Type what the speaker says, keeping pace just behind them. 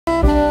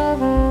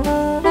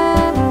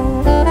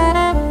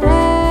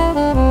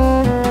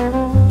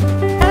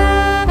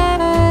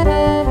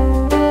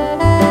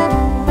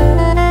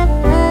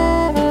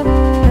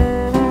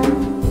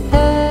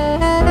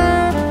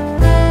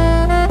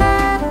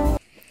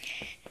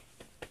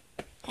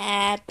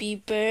Happy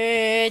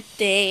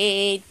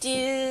birthday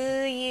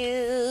to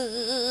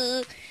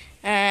you.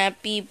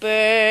 Happy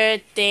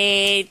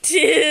birthday to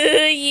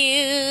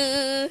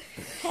you.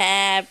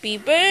 Happy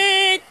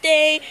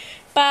birthday,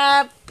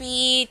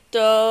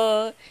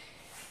 Papito.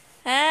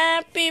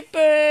 Happy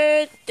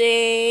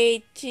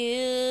birthday to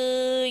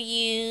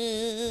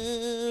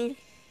you.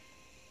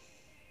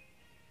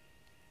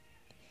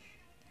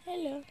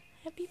 Hello,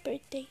 happy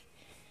birthday.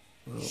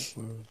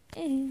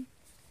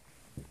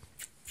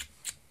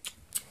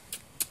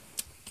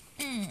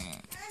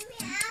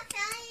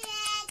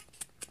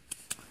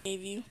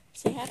 Gave you.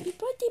 Say happy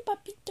birthday,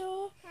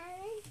 Papito.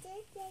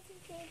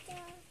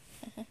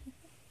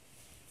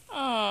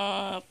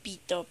 Oh,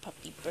 Pito,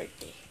 happy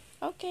birthday.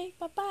 Okay,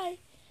 bye-bye.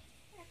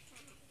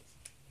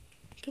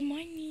 Good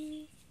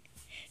morning.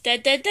 Da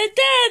da da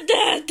da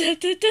da da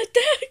da da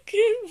da.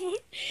 Good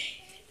morning.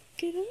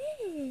 Get up.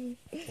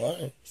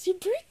 What? It's your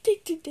birthday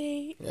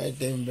today. I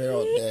didn't bear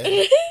all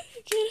day.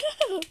 Get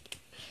up.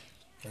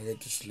 I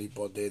get to sleep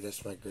all day.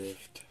 That's my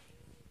gift.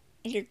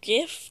 Your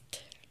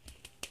gift?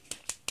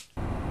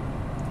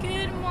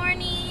 Good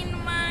morning,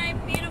 my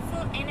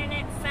beautiful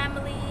internet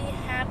family.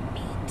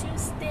 Happy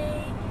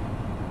Tuesday.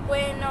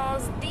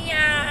 Buenos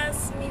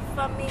días, mi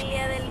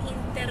familia del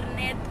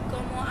internet.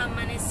 ¿Cómo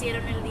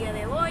amanecieron el día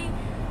de hoy?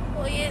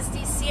 Hoy es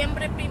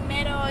diciembre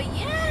primero.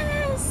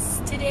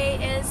 Yes! Today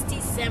is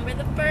December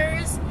the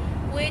 1st,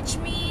 which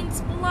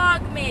means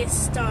Vlogmas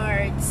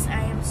starts.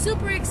 I am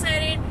super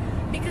excited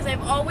because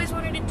I've always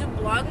wanted to do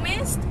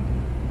Vlogmas,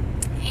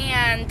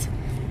 and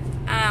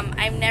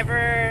I've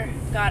never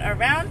got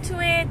around to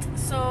it.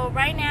 So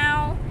right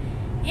now,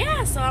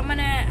 yeah, so I'm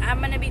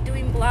gonna be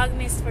doing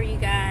Vlogmas for you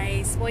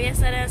guys. Voy a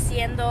estar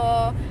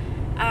haciendo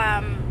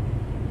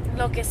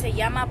lo que se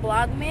llama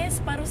Vlogmas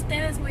para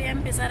ustedes. Voy a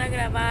empezar a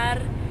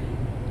grabar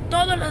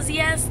todos los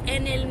días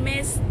en el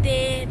mes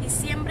de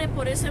diciembre.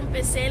 Por eso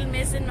empecé el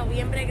mes de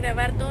noviembre a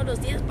grabar todos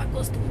los días para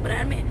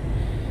acostumbrarme.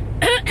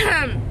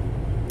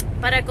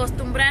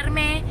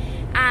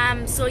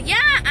 So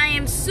yeah, I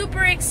am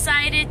super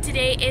excited.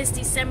 Today is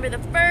December the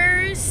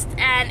 1st,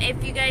 and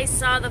if you guys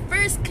saw the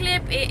first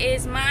clip, it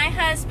is my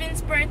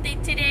husband's birthday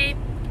today.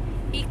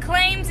 He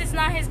claims it's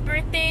not his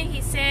birthday.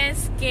 He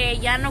says que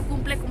ya no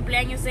cumple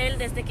cumpleaños él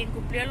desde que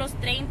cumplió los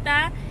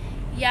 30.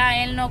 Ya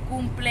él no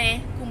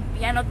cumple,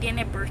 ya no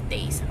tiene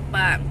birthdays,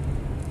 but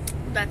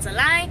that's a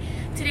lie.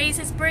 Today's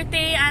his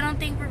birthday. I don't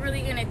think we're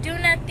really gonna do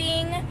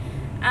nothing.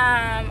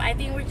 I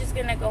think we're just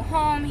gonna go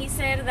home. He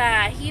said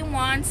that he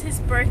wants his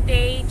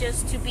birthday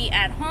just to be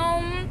at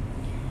home.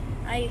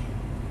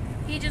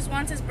 He just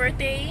wants his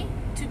birthday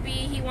to be,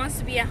 he wants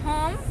to be at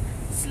home,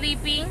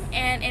 sleeping,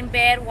 and in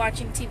bed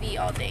watching TV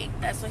all day.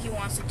 That's what he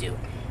wants to do.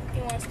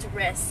 He wants to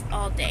rest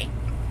all day.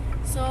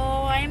 So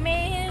I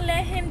may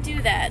let him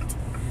do that.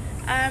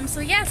 So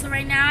yeah, so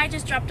right now I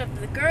just dropped off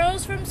the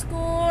girls from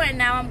school, and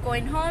now I'm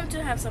going home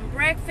to have some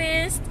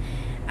breakfast.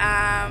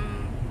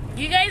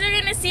 You guys are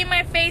gonna see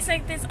my face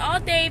like this all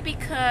day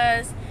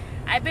because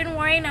I've been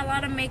wearing a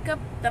lot of makeup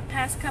the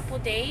past couple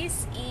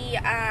days.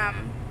 I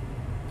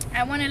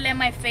want to let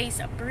my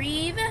face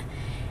breathe,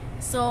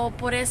 so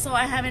por eso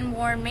I haven't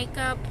worn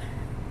makeup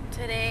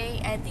today.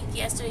 I think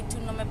yesterday too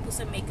no me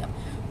puse makeup,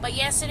 but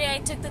yesterday I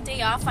took the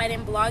day off. I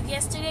didn't vlog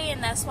yesterday,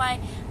 and that's why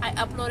I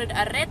uploaded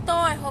a reto.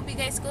 I hope you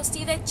guys go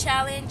see the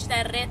challenge,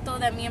 that reto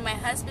that me and my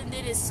husband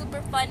did. Is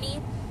super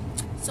funny,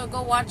 so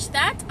go watch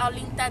that. I'll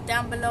link that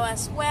down below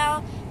as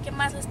well. ¿Qué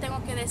más les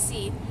tengo que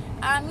decir?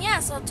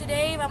 Yeah, so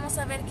today vamos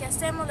a ver qué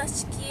hacemos.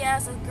 Las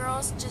chiquillas, the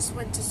girls just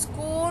went to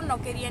school. No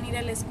querían ir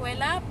a la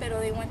escuela, pero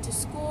they went to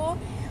school.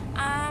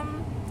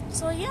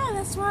 So yeah,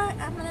 that's what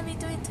I'm gonna be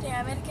doing today.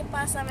 A ver qué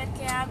pasa, a ver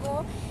qué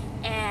hago.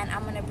 And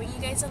I'm gonna bring you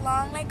guys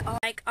along like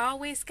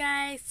always,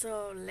 guys.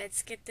 So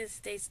let's get this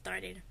day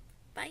started.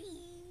 Bye.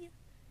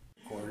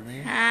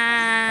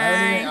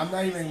 Hi. I'm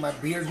not even, my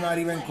beard's not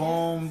even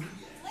combed.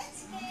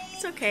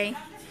 It's okay.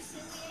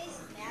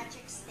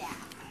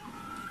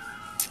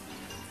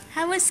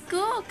 How was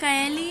school,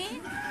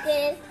 Kylie?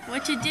 Good.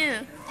 What'd you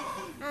do?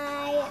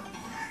 I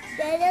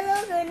met a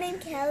little girl named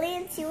Kelly,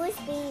 and she was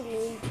being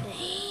mean.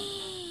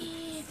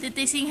 Did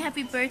they sing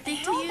happy birthday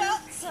to you?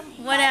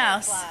 What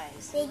else?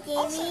 They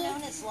gave me a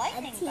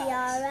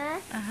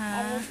tiara, Uh-huh.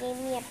 and they gave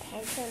me a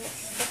pencil and a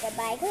sticker,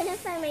 but I couldn't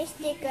find my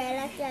sticker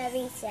after I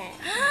reset.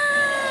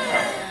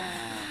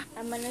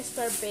 I'm gonna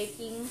start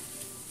baking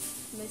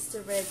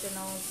Mr.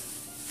 Reginald's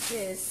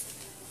his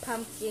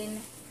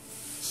pumpkin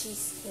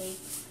cheesecake,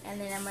 and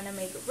then I'm gonna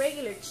make a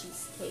regular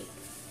cheesecake.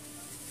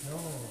 No.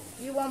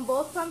 You want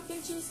both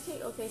pumpkin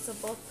cheesecake? Okay, so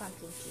both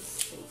pumpkin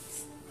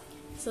cheesecakes.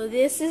 So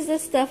this is the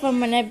stuff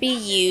I'm gonna be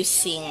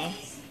using: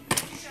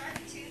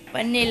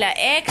 vanilla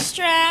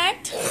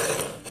extract,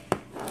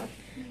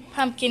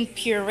 pumpkin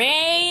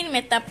puree,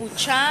 me está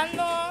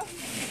puchando.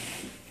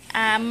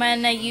 I'm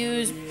gonna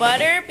use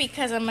butter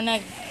because I'm gonna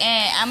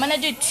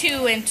do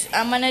two, and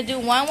I'm gonna do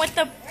one with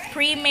the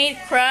pre-made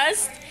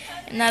crust,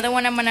 another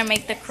one I'm gonna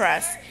make the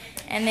crust,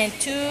 and then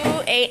 2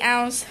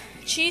 8-ounce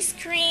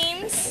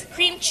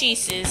cream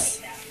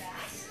cheeses,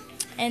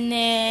 and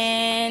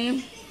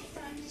then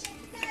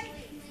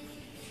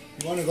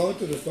You want to go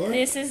to the store?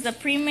 This is the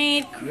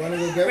pre-made You want to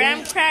go get graham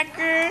one?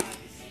 cracker.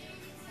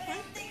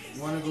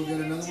 You want to go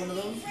get another one of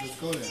those? Let's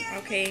go there.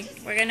 Okay,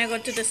 we're gonna go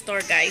to the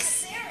store,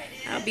 guys.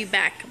 I'll be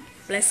back.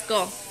 Let's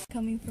go.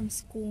 Coming from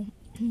school.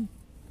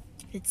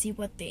 Let's see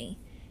what they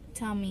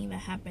tell me that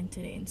happened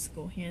today in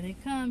school. Here they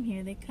come,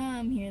 here they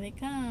come, here they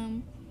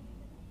come.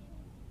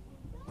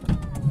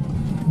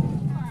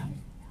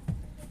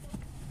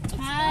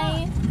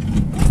 Hi.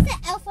 What's the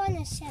elf on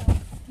the shelf?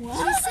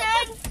 What?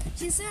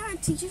 She said her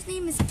teacher's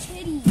name is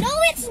Kitty. No,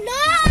 it's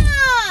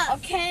not!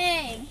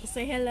 Okay.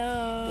 Say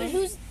hello. But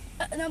who's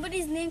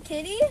nobody's named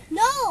Kitty?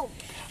 No!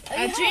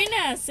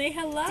 Adrina, say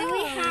hello. Do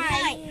we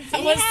have?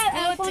 How was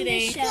school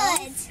today?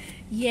 Good.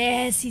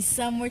 Yes, he's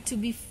somewhere to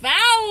be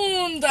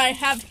found. I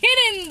have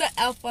hidden the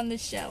elf on the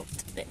shelf.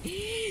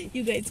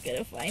 You guys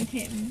gotta find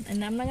him.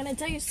 And I'm not gonna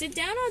tell you. Sit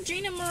down,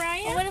 Adrina,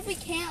 Mariah. Or what if we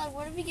can't? Like,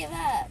 what if we give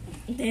up?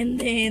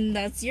 Then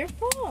that's your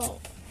fault.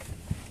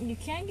 You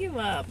can't give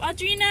up.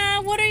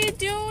 Adrina, what are you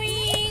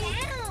doing?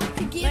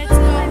 Let's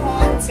go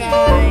home,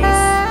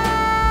 guys.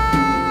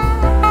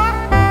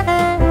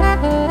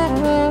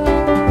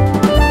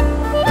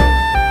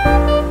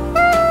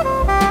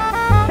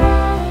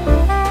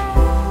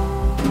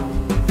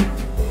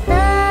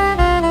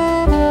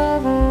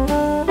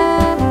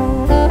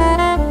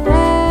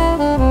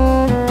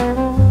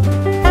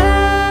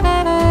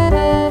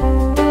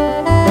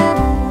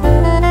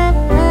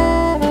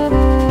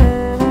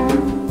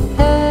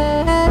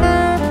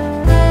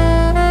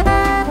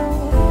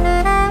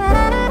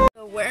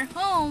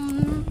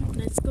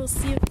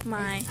 See if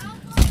my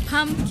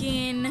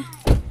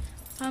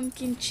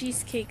pumpkin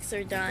cheesecakes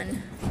are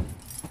done.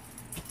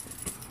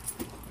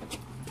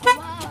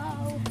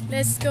 Wow.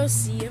 Let's go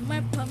see if my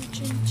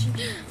pumpkin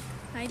cheese.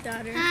 Hi,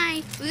 daughter.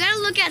 Hi. We gotta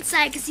look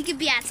outside because he could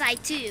be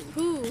outside too.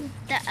 Who?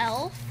 The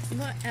elf.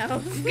 What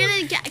elf? We're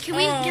gonna get. Can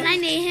I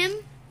name him?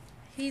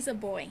 He's a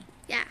boy.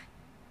 Yeah.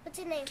 What's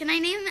his name? Can I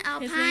name him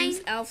Alpine? His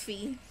name's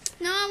Alfie.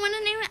 No, I want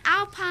to name him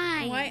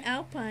Alpine. Why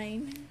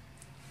Alpine?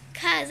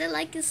 Cause I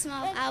like the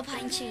smell of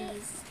Alpine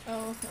cheese.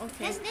 Oh,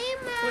 okay. His name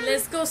Well,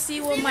 let's go see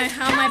what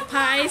how my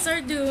pies are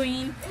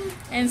doing,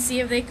 and see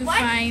if they could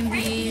find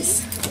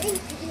these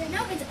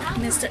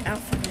Mr.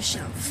 Elf on the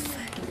shelf.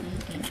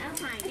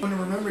 I want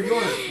to remember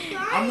yours.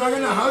 I'm not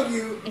going to hug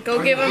you.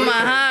 Go give him a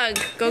hug.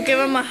 Go give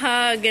him a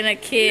hug and a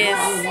kiss.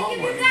 I don't want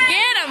one.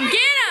 Get him!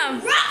 Get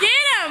him!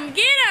 Get him!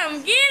 Get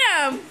him! Get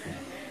him!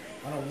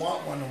 I don't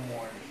want one no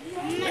more.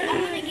 I'm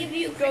gonna give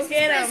you a Go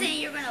get him. present.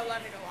 You're gonna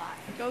love it a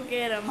lot. Go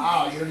get him.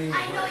 Oh, you don't even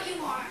I know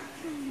you are.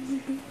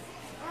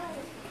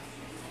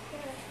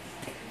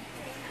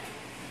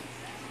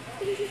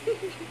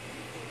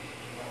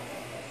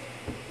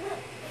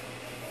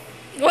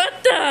 What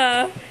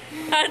the?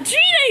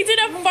 Adrina, he did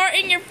a fart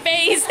in your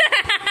face.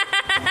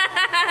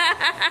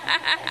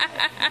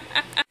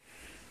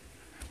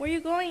 Where are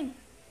you going?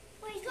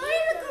 Wait, go to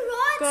the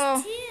garage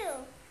Go.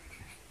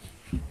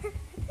 too.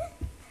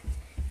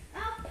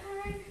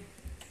 Alpine.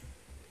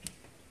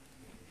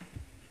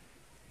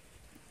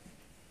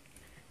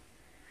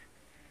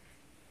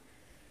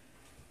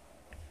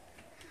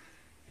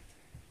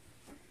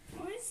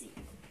 Where is he?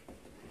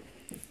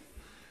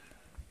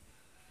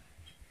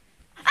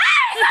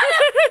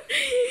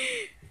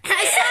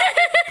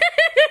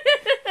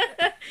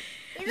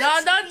 No,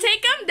 don't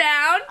take him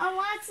down. I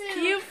want to.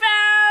 You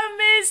found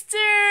Mr.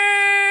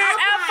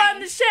 Elf on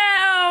the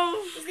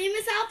shelf. His name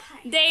is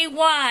Alpine. Day 1.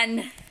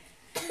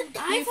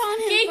 I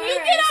found him Can first. you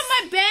get on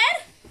my bed?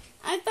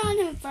 I found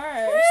him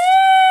first.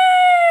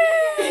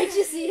 Did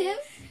you see him?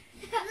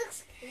 That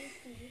looks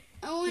creepy.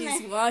 I wanna.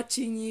 He's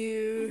watching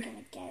you. I'm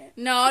gonna get it.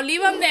 No,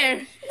 leave him there.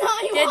 No,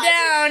 he Get wants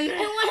down. it. I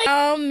wanna.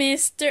 Oh,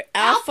 Mr.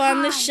 Elf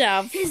on the Alpine.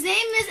 shelf. His name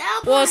is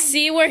Alpine. We'll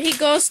see where he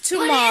goes Put it in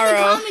the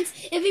tomorrow. comments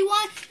if you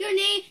want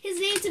his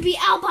name to be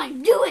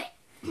Alpine. Do it.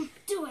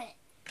 Do it.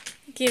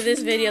 Give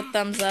this video a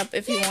thumbs up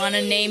if you want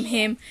to name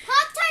him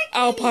Pop-Tart.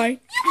 Alpine. And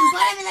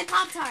put him in the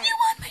Pop-Tart. You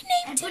want my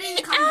name And to put it in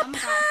be the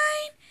comments.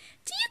 Alpine?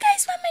 Do you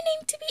guys want my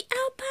name to be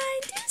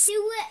Alpine?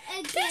 Do it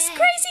again. This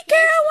crazy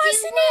girl wants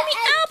to name me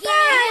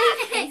Alpine.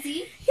 Crazy.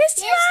 Yes,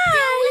 you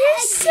are.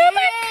 You're super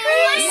I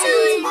crazy. know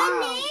a good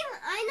name.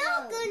 I know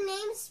a good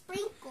name.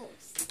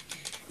 Sprinkles.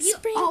 You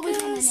always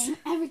want to name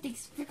everything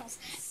Sprinkles.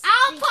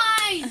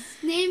 Alpine.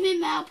 Name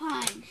him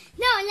Alpine.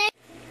 No, name.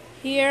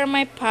 Here are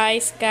my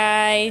pies,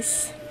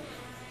 guys.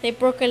 They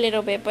broke a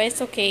little bit, but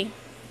it's okay.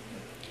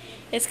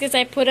 It's because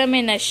I put them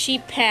in a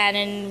sheet pan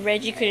and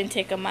Reggie couldn't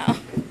take them out.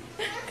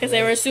 Because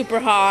they were super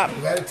hot.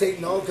 You got to take,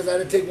 because I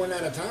had to take one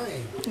at a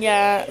time.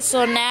 Yeah,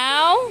 so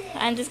now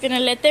I'm just going to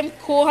let them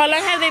cool. How long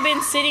have they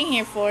been sitting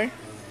here for?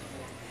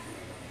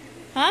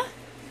 Huh?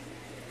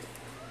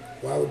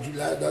 Why would you,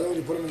 the other one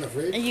you put them in the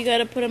fridge? You got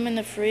to put them in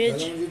the The other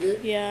fridge. one you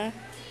did? Yeah.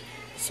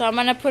 So I'm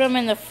going to put them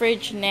in the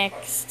fridge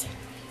next.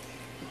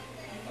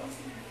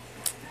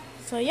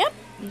 So, yep.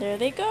 There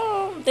they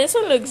go. This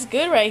one looks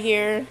good right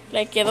here.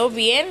 Like, quedó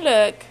bien,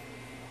 look.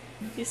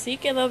 You see,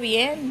 quedó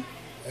bien.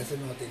 Ese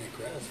no tiene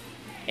crust.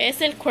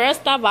 El crust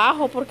está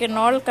abajo porque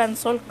no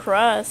alcanzó el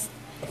crust.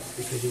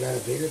 Because you got a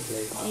bigger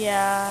plate.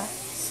 Yeah.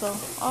 So,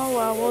 oh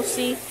well, we'll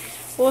see.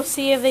 We'll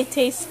see if they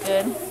taste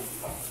good.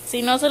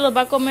 Si no, se los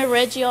va a comer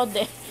Reggie all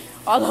day.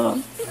 All of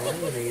them. I'm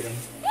gonna eat them.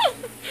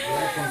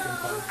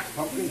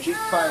 Pumpkin cheese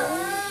pie.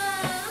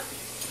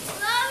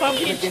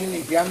 Pumpkin. Getting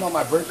limpiando on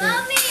my birthday.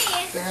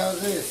 What the hell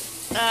is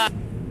this?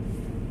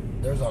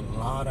 There's a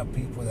lot of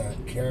people that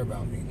care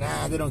about me.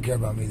 Nah, they don't care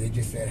about me. They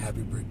just said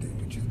happy birthday,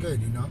 which is good,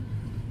 you know?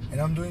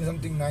 And I'm doing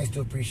something nice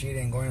to appreciate it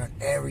and going on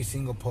every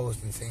single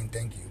post and saying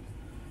thank you.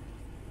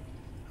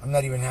 I'm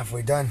not even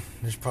halfway done.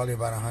 There's probably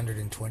about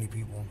 120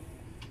 people.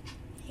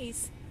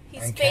 He's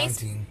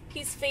counting.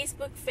 He's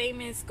Facebook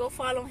famous. Go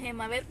follow him.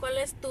 A ver, ¿cuál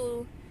es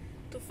tu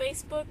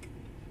Facebook?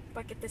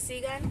 Para que te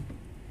sigan.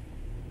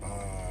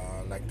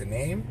 Like the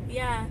name?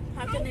 Yeah.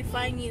 How can they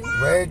find you?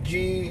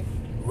 Reggie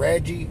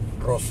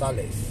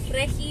Rosales.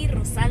 Reggie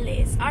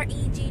Rosales.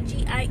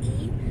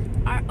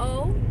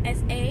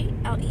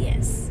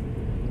 ReggieRosales.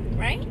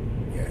 Right?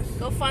 Yes.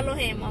 Go follow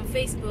him on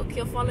Facebook.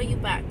 He'll follow you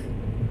back.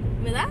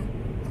 ¿Verdad?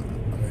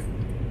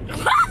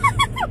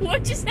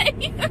 What'd you say?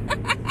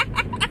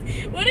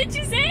 What did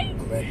you say?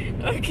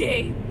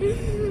 Okay.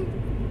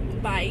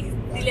 Bye.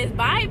 Diles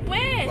bye,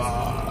 pues.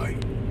 Bye.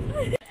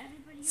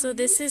 So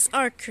this is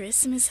our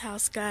Christmas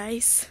house,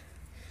 guys.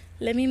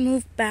 Let me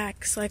move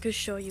back so I can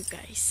show you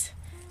guys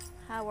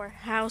how our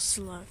house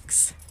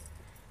looks.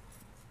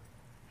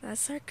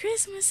 That's our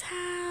Christmas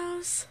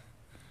house.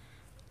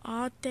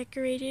 All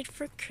decorated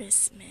for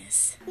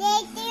Christmas.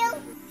 Thank you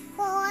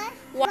for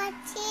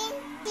watching.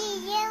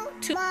 See you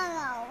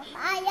tomorrow.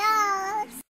 Bye.